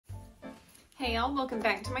Hey y'all, welcome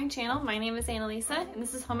back to my channel. My name is Annalisa and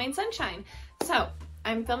this is Homemade Sunshine. So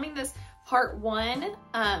I'm filming this part one.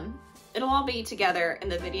 It'll all be together in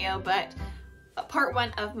the video, but part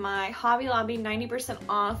one of my Hobby Lobby 90%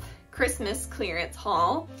 off Christmas clearance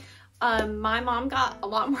haul. My mom got a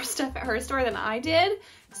lot more stuff at her store than I did,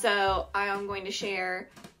 so I am going to share.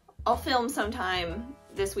 I'll film sometime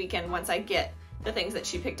this weekend once I get the things that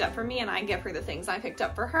she picked up for me and I give her the things I picked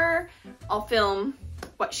up for her. I'll film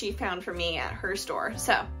what she found for me at her store.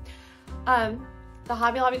 So the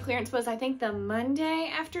Hobby Lobby clearance was, I think, the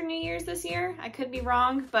Monday after New Year's this year. I could be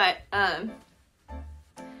wrong, but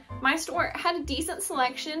my store had a decent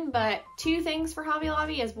selection, but two things for Hobby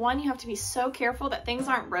Lobby is, one, you have to be so careful that things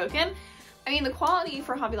aren't broken. I mean, the quality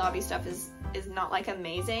for Hobby Lobby stuff is not like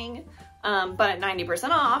amazing, but at 90%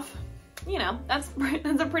 off, you know, that's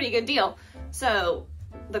a pretty good deal. So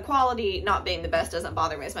the quality not being the best doesn't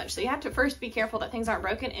bother me as much. So you have to first be careful that things aren't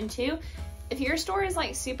broken. And two, if your store is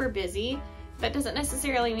like super busy, that doesn't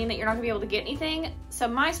necessarily mean that you're not gonna be able to get anything. So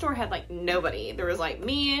my store had like nobody. There was like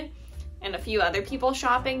me and a few other people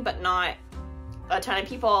shopping, but not a ton of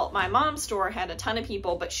people. My mom's store had a ton of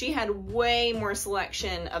people, but she had way more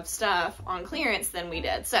selection of stuff on clearance than we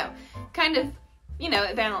did. So kind of, you know,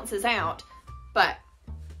 it balances out. But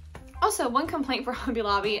also, one complaint for Hobby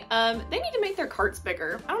Lobby, they need to make their carts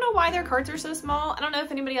bigger. I don't know why their carts are so small. I don't know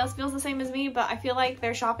if anybody else feels the same as me, but I feel like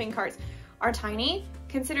their shopping carts are tiny,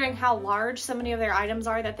 considering how large so many of their items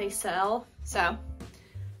are that they sell. So,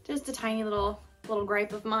 just a tiny little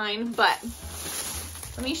gripe of mine, but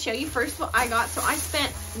let me show you first what I got. So I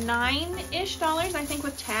spent $9-ish, I think,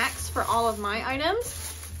 with tax for all of my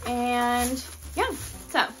items. And yeah,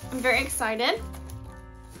 so I'm very excited.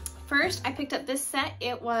 First, I picked up this set.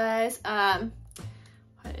 It was,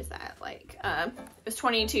 what is that, like, it was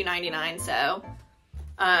 $22.99, so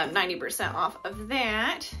 90% off of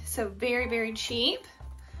that. So very, very cheap.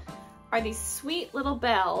 Are these sweet little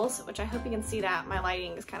bells, which I hope you can see that. My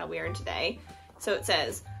lighting is kind of weird today. So it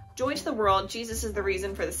says, "Joy to the world, Jesus is the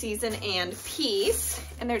reason for the season, and peace."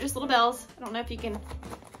 And they're just little bells. I don't know if you can,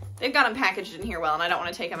 they've got them packaged in here well, and I don't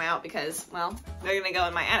want to take them out because, well, they're gonna go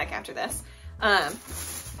in my attic after this.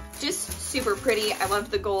 Just super pretty. I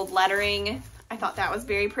loved the gold lettering. I thought that was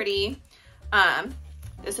very pretty.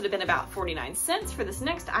 This would have been about 49 cents for this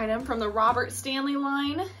next item from the Robert Stanley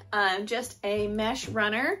line. Just a mesh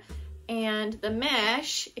runner. And the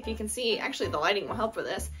mesh, if you can see, actually the lighting will help with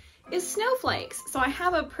this, is snowflakes. So I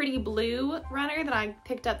have a pretty blue runner that I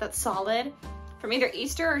picked up that's solid from either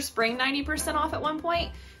Easter or spring 90% off at one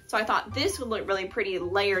point. So I thought this would look really pretty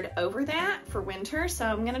layered over that for winter. So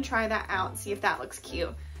I'm gonna try that out and see if that looks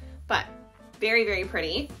cute. But very, very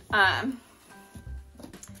pretty.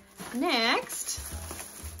 Next,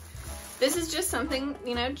 this is just something,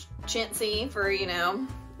 you know, chintzy for, you know,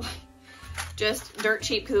 just dirt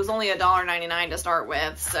cheap, because it was only $1.99 to start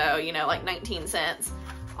with. So, you know, like 19 cents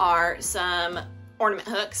are some ornament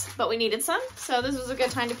hooks, but we needed some. So this was a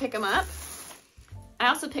good time to pick them up. I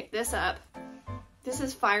also picked this up. This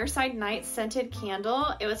is Fireside Night Scented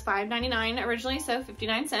Candle. It was $5.99 originally, so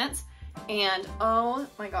 59 cents. And oh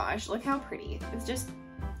my gosh, look how pretty. It's just,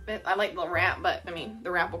 I like the wrap, but I mean,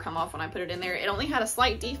 the wrap will come off when I put it in there. It only had a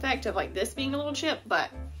slight defect of like this being a little chip, but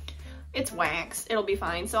it's wax. It'll be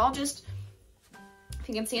fine. So I'll just, if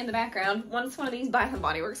you can see in the background, once one of these Bath &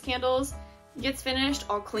 Body Works candles gets finished,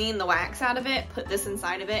 I'll clean the wax out of it, put this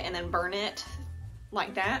inside of it, and then burn it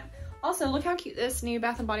like that. Also, look how cute this new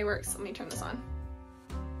Bath & Body Works. Let me turn this on.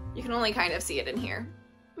 You can only kind of see it in here.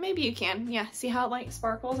 Maybe you can. Yeah, see how it like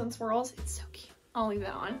sparkles and swirls? It's so cute. I'll leave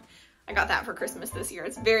that on. I got that for Christmas this year.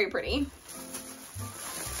 It's very pretty.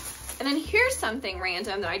 And then here's something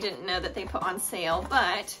random that I didn't know that they put on sale,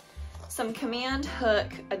 but some command hook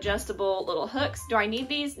adjustable little hooks. Do I need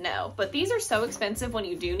these? No, but these are so expensive when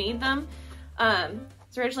you do need them.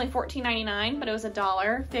 It's originally $14.99, but it was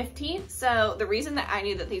 $1.50. So the reason that I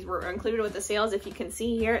knew that these were included with the sales, if you can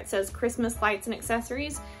see here, it says Christmas lights and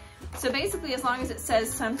accessories. So basically, as long as it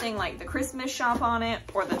says something like the Christmas shop on it,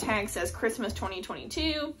 or the tag says Christmas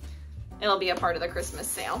 2022, it'll be a part of the Christmas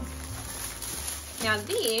sale. Now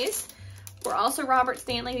these were also Robert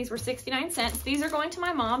Stanley. These were 69 cents. These are going to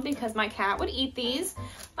my mom because my cat would eat these.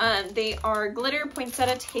 They are glitter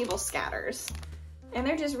poinsettia table scatters. And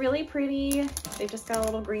they're just really pretty. They've just got a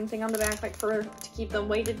little green thing on the back, like to keep them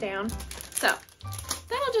weighted down. So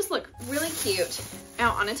that'll just look really cute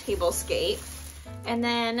out on a table scape. And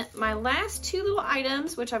then my last two little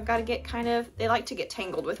items, which I've got to get they like to get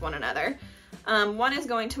tangled with one another. One is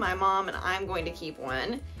going to my mom and I'm going to keep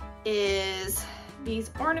one, is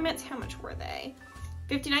these ornaments. How much were they?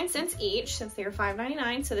 59 cents each, since they were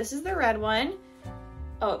 $5.99. So this is the red one.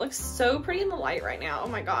 Oh, it looks so pretty in the light right now. Oh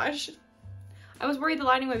my gosh. I was worried the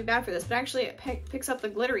lighting would be bad for this, but actually it picks up the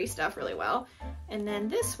glittery stuff really well. And then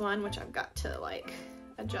this one, which I've got to like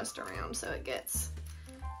adjust around so it gets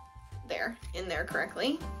in there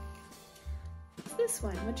correctly. It's this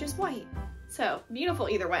one, which is white. So beautiful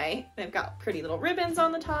either way. They've got pretty little ribbons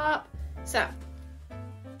on the top. So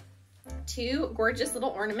 2 gorgeous little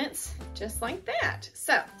ornaments just like that.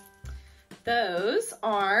 So those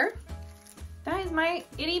are, that is my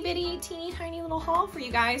itty bitty teeny tiny little haul for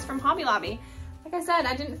you guys from Hobby Lobby. Like I said,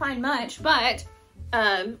 I didn't find much, but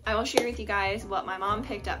I will share with you guys what my mom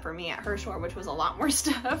picked up for me at her store, which was a lot more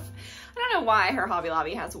stuff. I don't know why her Hobby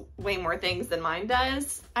Lobby has way more things than mine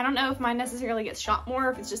does. I don't know if mine necessarily gets shopped more,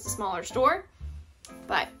 if it's just a smaller store,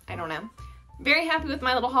 but I don't know. Very happy with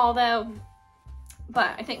my little haul though.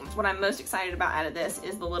 But I think what I'm most excited about out of this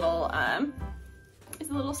is the little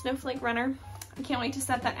snowflake runner. I can't wait to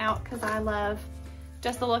set that out because I love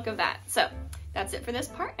just the look of that. So that's it for this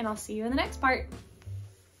part, and I'll see you in the next part.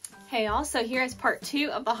 Hey y'all, so here is part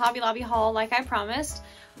 2 of the Hobby Lobby haul like I promised.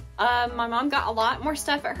 My mom got a lot more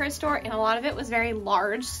stuff at her store, and a lot of it was very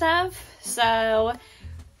large stuff. So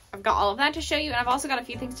I've got all of that to show you, and I've also got a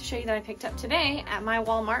few things to show you that I picked up today at my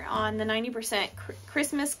Walmart on the 90%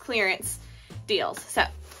 Christmas clearance deals. So,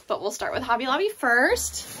 but we'll start with Hobby Lobby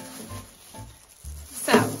first.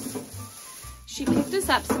 So, she picked us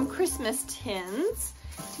up some Christmas tins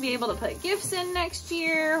to be able to put gifts in next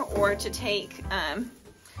year, or to take,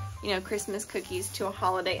 you know, Christmas cookies to a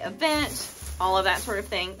holiday event, all of that sort of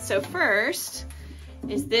thing. So first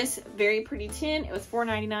is this very pretty tin. It was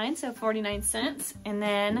 $4.99, so 49 cents. And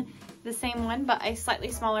then the same one, but a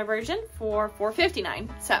slightly smaller version for $4.59.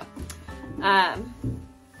 So,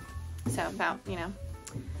 so about, you know,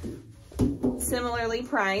 similarly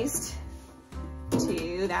priced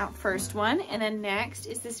to that first one. And then next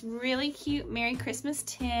is this really cute Merry Christmas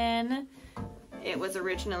tin. It was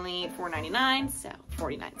originally $4.99, so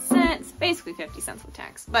 49 cents, basically 50 cents with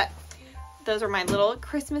tax. But those are my little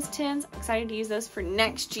Christmas tins. I'm excited to use those for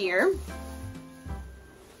next year.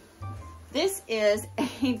 This is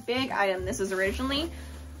a big item. This was originally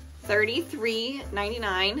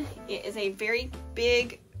 $33.99. It is a very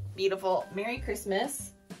big, beautiful Merry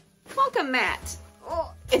Christmas welcome mat.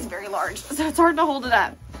 Oh, it's very large, so it's hard to hold it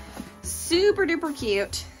up. Super duper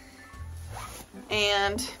cute.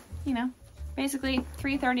 And, you know, basically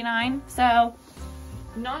 $3.39, so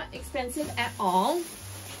not expensive at all.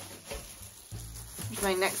 Here's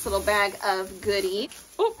my next little bag of goodies.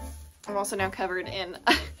 Oh, I'm also now covered in,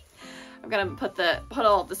 I'm gonna put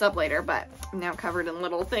all of this up later, but I'm now covered in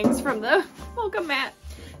little things from the welcome mat.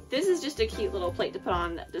 This is just a cute little plate to put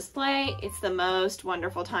on display. It's the most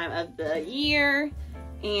wonderful time of the year,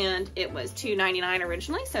 and it was $2.99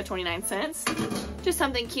 originally, so 29 cents. Just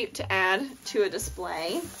something cute to add to a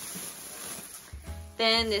display.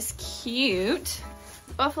 Then this cute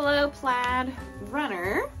buffalo plaid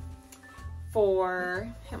runner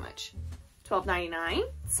for how much? $12.99.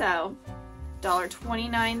 So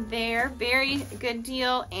 $1.29 there. Very good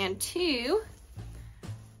deal. And 2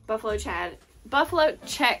 buffalo check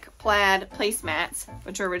plaid placemats,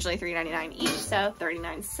 which were originally $3.99 each, so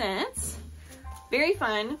 39 cents. Very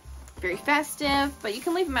fun, very festive, but you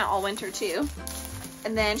can leave them out all winter too.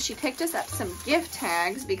 And then she picked us up some gift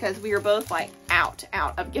tags because we were both like out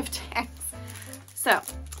of gift tags. So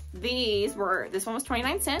this one was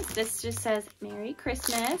 29 cents. This just says Merry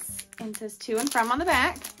Christmas and says to and from on the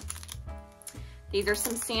back. These are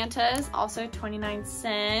some Santas, also 29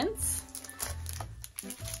 cents.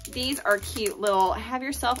 These are cute little, have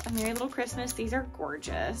yourself a merry little Christmas. These are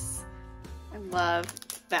gorgeous. I love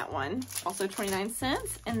that one. Also 29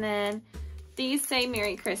 cents. And then these say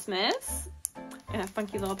Merry Christmas in a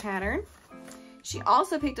funky little pattern. She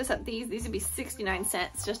also picked us up these. These would be 69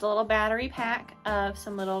 cents. Just a little battery pack of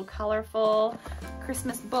some little colorful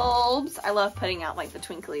Christmas bulbs. I love putting out like the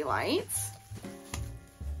twinkly lights.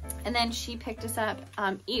 And then she picked us up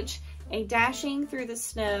each a Dashing Through the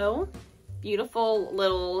Snow beautiful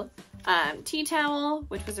little tea towel,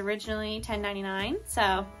 which was originally $10.99.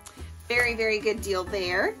 So very, very good deal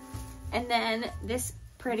there. And then this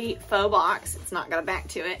pretty faux box. It's not got a back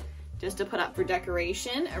to it, just to put up for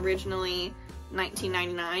decoration. Originally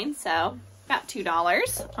 $19.99, so about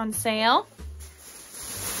 $2 on sale.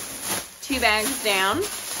 2 bags down,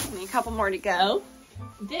 and a couple more to go.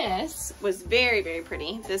 This was very, very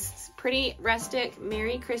pretty. This pretty rustic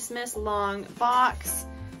Merry Christmas long box.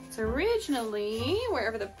 It's originally,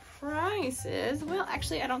 wherever the price is, well,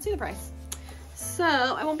 actually, I don't see the price. So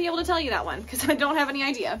I won't be able to tell you that one because I don't have any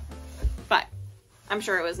idea, but I'm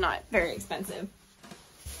sure it was not very expensive.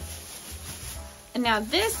 And now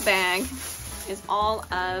this bag is all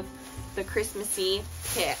of the Christmassy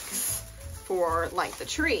picks for like the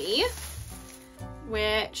tree,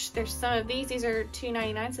 which there's some of these. These are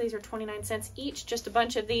 $2.99, so these are 29 cents each. Just a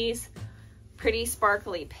bunch of these pretty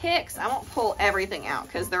sparkly picks. I won't pull everything out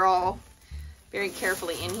because they're all very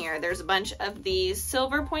carefully in here. There's a bunch of these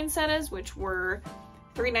silver poinsettias, which were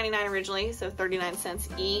 $3.99 originally, so 39 cents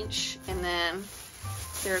each. And then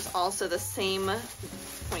there's also the same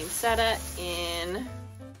poinsettia in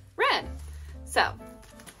red. So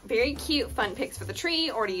very cute, fun picks for the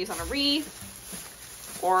tree or to use on a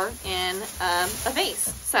wreath or in a vase.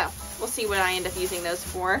 So we'll see what I end up using those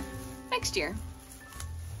for next year.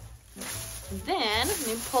 Then let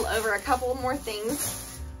me pull over a couple more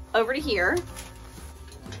things over to here.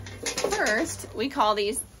 First, we call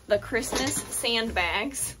these the Christmas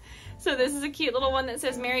sandbags. So this is a cute little one that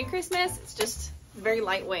says Merry Christmas. It's just very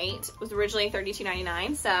lightweight. It was originally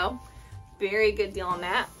 $32.99, so very good deal on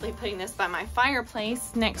that. I'll be putting this by my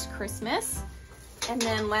fireplace next Christmas. And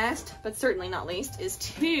then last, but certainly not least, is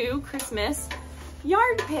 2 Christmas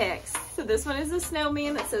yard picks. So this one is a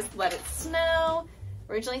snowman that says Let It Snow.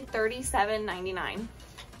 Originally $37.99,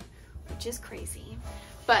 which is crazy.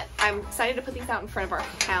 But I'm excited to put these out in front of our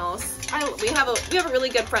house. We have a really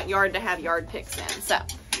good front yard to have yard picks in. So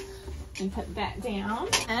you put that down.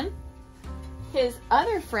 And his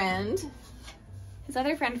other friend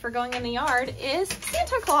for going in the yard is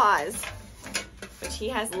Santa Claus, which he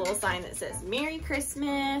has a little sign that says Merry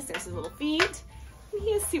Christmas. There's his little feet, and he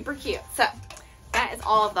is super cute. So that is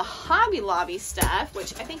all of the Hobby Lobby stuff,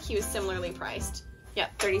 which I think he was similarly priced.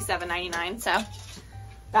 Yep, $37.99, so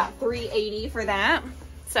about $3.80 for that.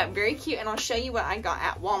 So very cute, and I'll show you what I got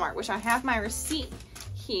at Walmart, which I have my receipt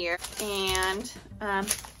here. And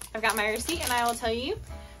I've got my receipt, and I will tell you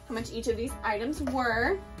how much each of these items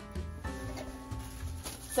were.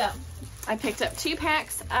 So I picked up 2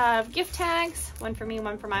 packs of gift tags, one for me,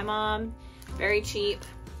 one for my mom. Very cheap,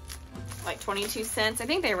 like 22 cents. I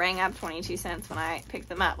think they rang up 22 cents when I picked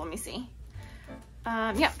them up. Let me see.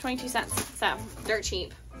 Yeah, 22 cents, so dirt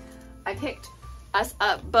cheap. I picked us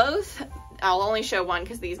up both. I'll only show one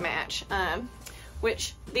because these match,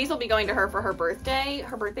 which these will be going to her for her birthday.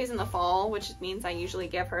 Her birthday's in the fall, which means I usually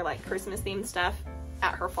give her like Christmas themed stuff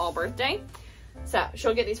at her fall birthday. So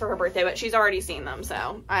she'll get these for her birthday, but she's already seen them,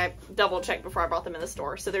 so I double checked before I brought them in the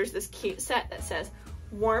store. So there's this cute set that says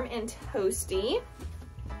Warm and Toasty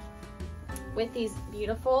with these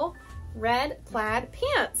beautiful red plaid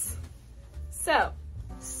pants. So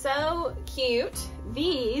cute.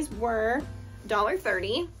 These were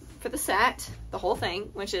 $1.30 for the set, the whole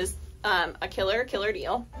thing, which is a killer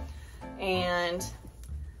deal. And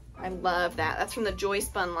I love that. That's from the Joy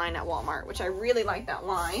Spun line at Walmart, which I really like that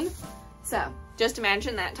line. So just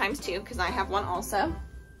imagine that times 2, because I have one also.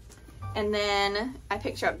 And then I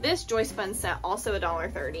picked up this Joy Spun set, also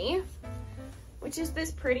 $1.30, which is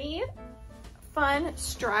this pretty fun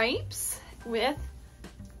stripes with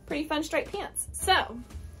pretty fun striped pants. So,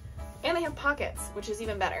 and they have pockets, which is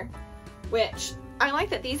even better, which I like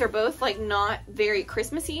that these are both like not very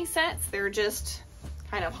Christmassy sets. They're just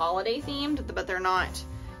kind of holiday themed, but they're not,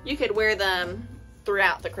 you could wear them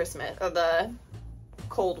throughout the Christmas or the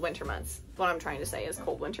cold winter months. What I'm trying to say is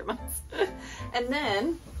cold winter months. And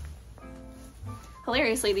then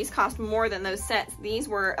hilariously, these cost more than those sets. These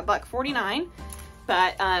were $1.49.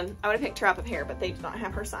 But I would have picked her up a pair, but they did not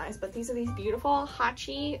have her size. But these are these beautiful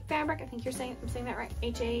Hachi fabric. I think I'm saying that right.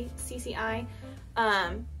 H-A-C-C-I.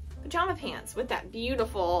 Pajama pants with that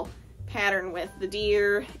beautiful pattern with the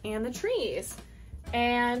deer and the trees.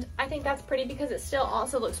 And I think that's pretty because it still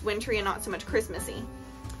also looks wintry and not so much Christmassy.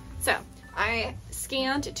 So I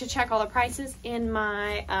scanned to check all the prices in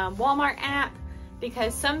my Walmart app,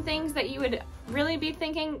 because some things that you would really be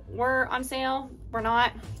thinking were on sale were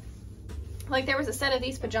not. Like there was a set of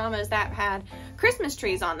these pajamas that had Christmas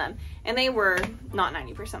trees on them, and they were not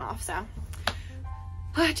 90% off. So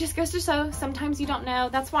it just goes to show, sometimes you don't know.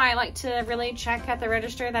 That's why I like to really check at the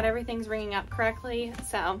register that everything's ringing up correctly.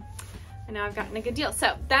 So I know I've gotten a good deal.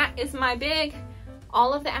 So that is my big,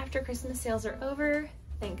 all of the after Christmas sales are over,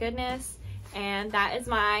 thank goodness. And that is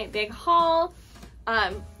my big haul.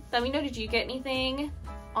 Let me know, did you get anything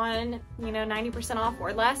on, you know, 90% off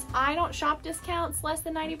or less? I don't shop discounts less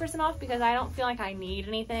than 90% off because I don't feel like I need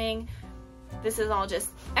anything. This is all just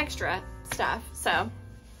extra stuff. So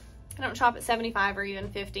I don't shop at 75 or even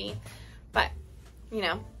 50, but you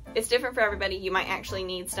know, it's different for everybody. You might actually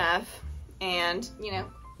need stuff, and you know,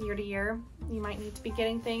 year to year, you might need to be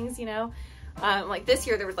getting things, you know, like this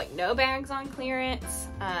year there was like no bags on clearance.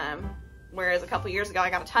 Whereas a couple years ago, I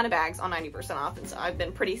got a ton of bags on 90% off, and so I've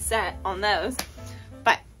been pretty set on those.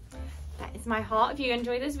 But that is is my haul. If you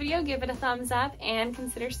enjoyed this video, give it a thumbs up and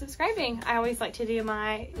consider subscribing. I always like to do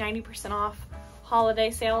my 90% off holiday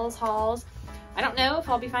sales hauls. I don't know if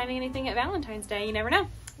I'll be finding anything at Valentine's Day. You never know.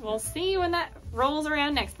 We'll see when that rolls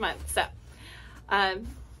around next month. So, I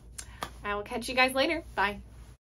will catch you guys later. Bye.